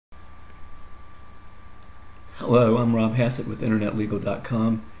Hello, I'm Rob Hassett with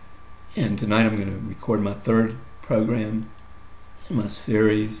InternetLegal.com, and tonight I'm going to record my third program in my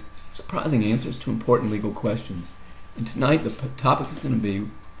series, Surprising Answers to Important Legal Questions. And tonight the topic is going to be,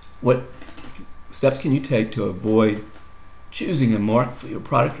 what steps can you take to avoid choosing a mark for your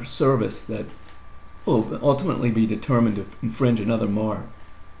product or service that will ultimately be determined to infringe another mark,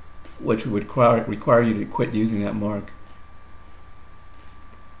 which would require you to quit using that mark,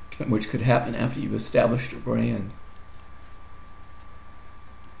 which could happen after you've established your brand.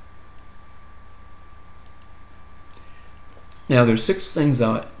 Now, there's 6 things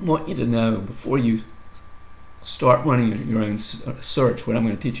I want you to know before you start running your own search. What I'm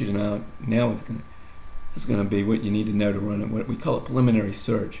going to teach you now is going to be what you need to know to run what we call a preliminary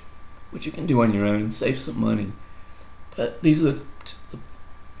search, which you can do on your own and save some money. But these are the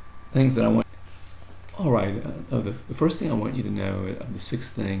things that I want. Alright, the first thing I want you to know of the 6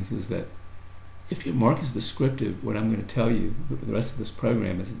 things is that if your mark is descriptive, what I'm going to tell you, the rest of this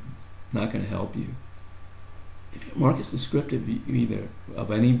program is not going to help you. If your mark is descriptive either of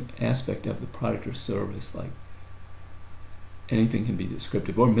any aspect of the product or service, like anything can be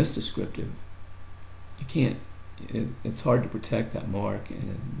descriptive or misdescriptive, you can't, it's hard to protect that mark,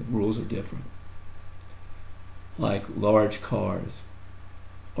 and the rules are different. Like large cars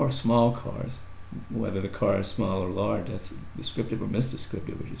or small cars, whether the car is small or large, that's descriptive or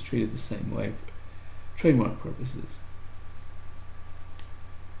misdescriptive, which is treated the same way for trademark purposes.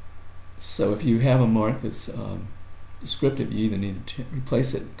 So if you have a mark that's descriptive, you either need to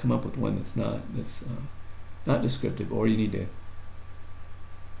replace it, come up with one that's not descriptive, or you need to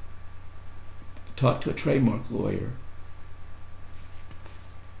talk to a trademark lawyer.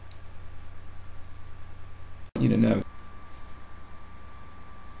 I want you to know.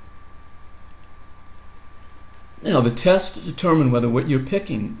 Now, the test to determine whether what you're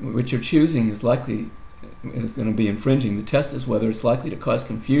picking, what you're choosing is going to be infringing, the test is whether it's likely to cause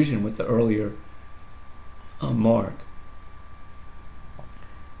confusion with the earlier mark.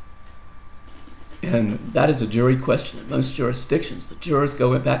 And that is a jury question in most jurisdictions. The jurors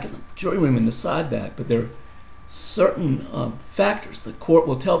go back in the jury room and decide that, but there are certain factors the court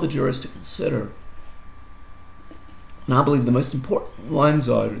will tell the jurors to consider. And I believe the most important ones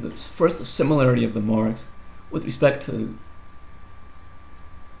are, first, the similarity of the marks with respect to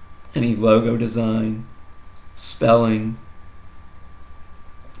any logo design, spelling,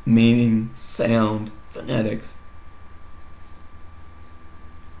 meaning, sound, phonetics.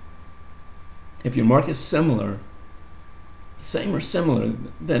 If your mark is similar, same or similar,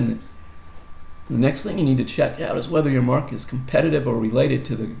 then the next thing you need to check out is whether your mark is competitive or related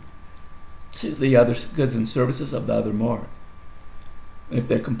to the other goods and services of the other mark. If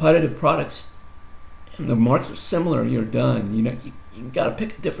they're competitive products and the marks are similar, you're done. You got to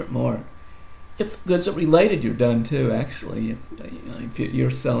pick a different mark. If the goods are related, you're done too, actually. If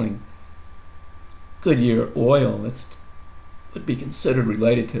you're selling Goodyear oil, that would be considered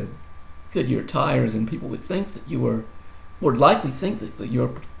related to Goodyear tires, and people would think that would likely think that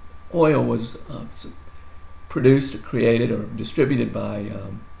your oil was produced or created or distributed by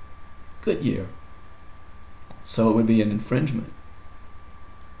Goodyear. So it would be an infringement.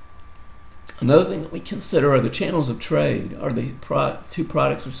 Another thing that we consider are the channels of trade. Are the two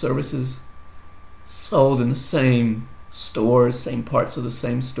products or services sold in the same stores, same parts of the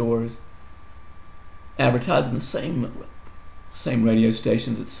same stores, advertised in the same radio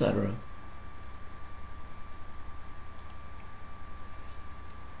stations, etc.?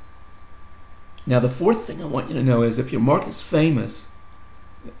 Now, the fourth thing I want you to know is if your mark is famous,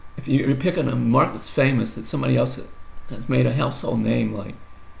 if you're picking a mark that's famous, that somebody else has made a household name, like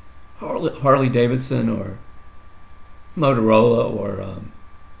Harley Davidson or Motorola or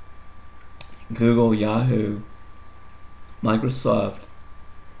Google, Yahoo, Microsoft,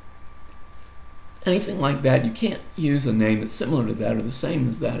 anything like that, you can't use a name that's similar to that or the same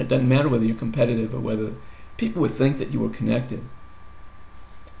as that. It doesn't matter whether you're competitive or whether people would think that you were connected,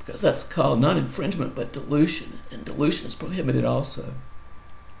 because that's called not infringement but dilution, and dilution is prohibited also.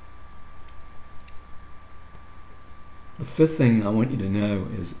 The fifth thing I want you to know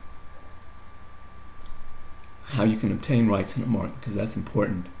is how you can obtain rights in a mark, because that's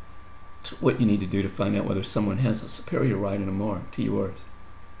important to what you need to do to find out whether someone has a superior right in a mark to yours.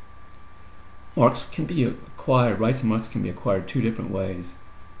 Marks can be acquired, rights and marks can be acquired 2 different ways.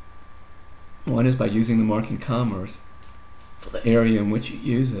 One is by using the mark in commerce for the area in which you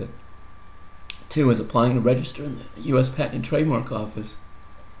use it. 2 is applying to register in the U.S. Patent and Trademark Office.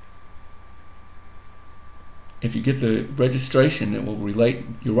 If you get the registration,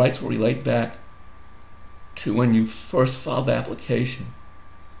 your rights will relate back to when you first filed the application.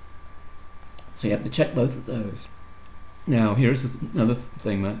 So you have to check both of those. Now here's another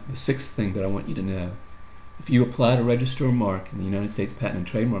thing, the sixth thing that I want you to know. If you apply to register a mark in the United States Patent and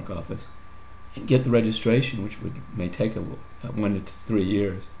Trademark Office and get the registration, which may take 1 to 3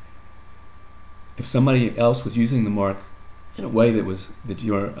 years, if somebody else was using the mark in a way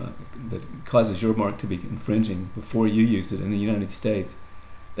that causes your mark to be infringing before you used it in the United States,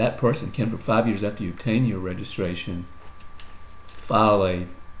 that person can, for 5 years after you obtain your registration, file a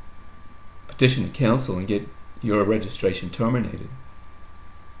petition to counsel and get your registration terminated.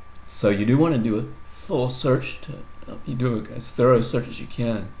 So you do want to do a full search. You do as thorough a search as you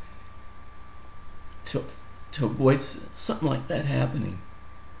can to avoid something like that happening.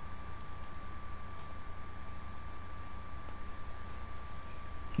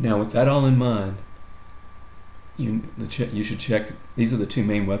 Now, with that all in mind, you should check. These are the two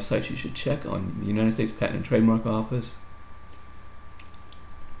main websites you should check on: the United States Patent and Trademark Office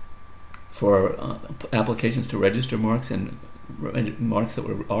for applications to register marks and marks that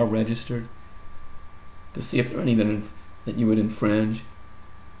are registered, to see if there are any that you would infringe.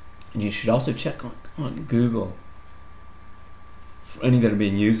 And you should also check on Google for any that are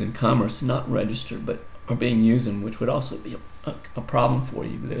being used in commerce, not registered, but are being used, and which would also be a problem for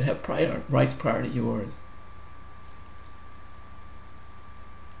you. They would have rights prior to yours.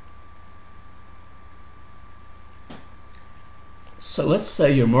 So let's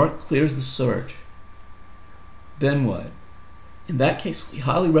say your mark clears the search. Then what? In that case, we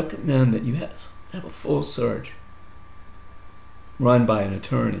highly recommend that you have a full search run by an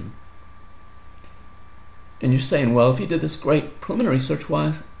attorney. And you're saying, well, if you did this great preliminary search,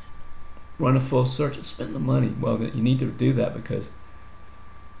 why run a full search and spend the money? Well, you need to do that because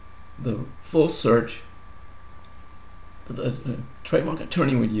the full search that the trademark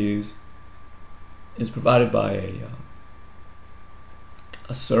attorney would use is provided by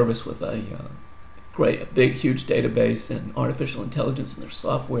a service with a big, huge database and artificial intelligence in their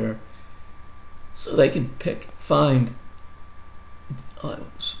software, so they can find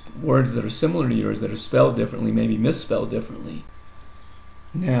words that are similar to yours that are spelled differently, maybe misspelled differently.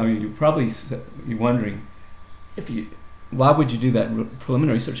 Now, you're probably wondering, why would you do that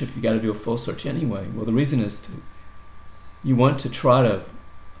preliminary search if you got to do a full search anyway? Well, the reason is you want to try to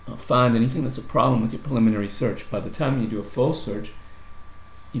find anything that's a problem with your preliminary search. By the time you do a full search,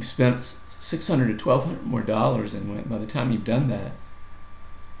 you've spent $600 to $1,200 more dollars, and by the time you've done that,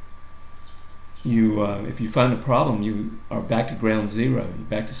 if you find a problem, you are back to ground zero. You're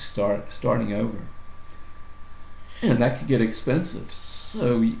back to starting over, and that could get expensive.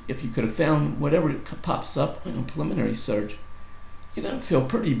 So if you could have found whatever pops up in a preliminary search, you're going to feel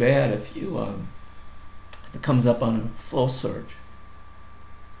pretty bad if it comes up on a full search.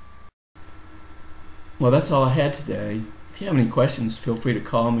 Well, that's all I had today. If you have any questions, feel free to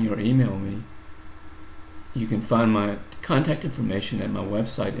call me or email me. You can find my contact information at my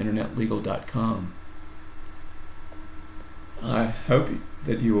website, internetlegal.com. I hope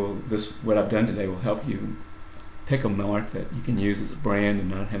that what I've done today will help you pick a mark that you can use as a brand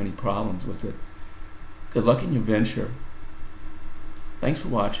and not have any problems with it. Good luck in your venture. Thanks for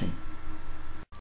watching.